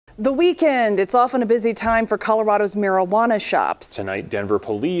The weekend, it's often a busy time for Colorado's marijuana shops. Tonight, Denver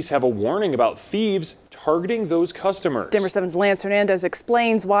police have a warning about thieves targeting those customers. Denver 7's Lance Hernandez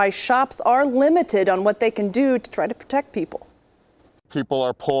explains why shops are limited on what they can do to try to protect people. People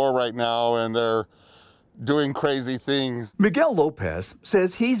are poor right now and they're doing crazy things. Miguel Lopez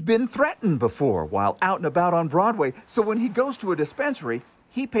says he's been threatened before while out and about on Broadway, so when he goes to a dispensary,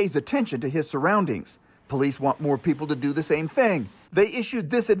 he pays attention to his surroundings. Police want more people to do the same thing. They issued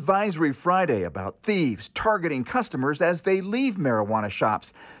this advisory Friday about thieves targeting customers as they leave marijuana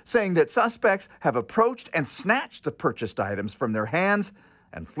shops, saying that suspects have approached and snatched the purchased items from their hands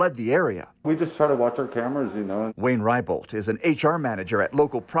and fled the area. We just try to watch our cameras, you know. Wayne Rybolt is an HR manager at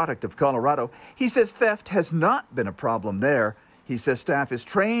Local Product of Colorado. He says theft has not been a problem there. He says staff is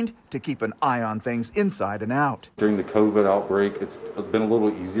trained to keep an eye on things inside and out. During the COVID outbreak, it's been a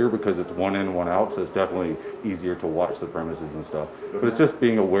little easier because it's one in, one out, so it's definitely easier to watch the premises and stuff. But it's just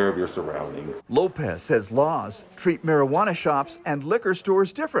being aware of your surroundings. Lopez says laws treat marijuana shops and liquor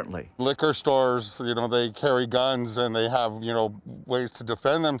stores differently. Liquor stores, you know, they carry guns and they have, you know, ways to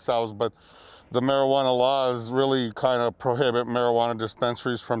defend themselves, but the marijuana laws really kind of prohibit marijuana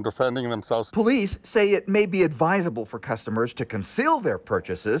dispensaries from defending themselves. Police say it may be advisable for customers to conceal their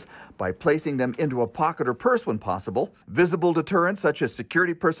purchases by placing them into a pocket or purse when possible. Visible deterrents such as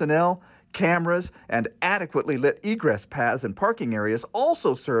security personnel, cameras, and adequately lit egress paths and parking areas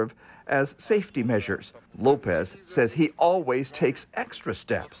also serve as safety measures. Lopez says he always takes extra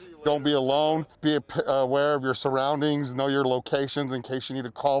steps. Don't be alone. Be aware of your surroundings. Know your locations in case you need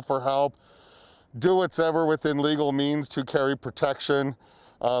to call for help. Do whatever within legal means to carry protection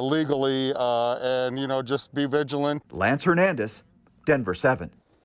legally, and, you know, just be vigilant. Lance Hernandez, Denver 7.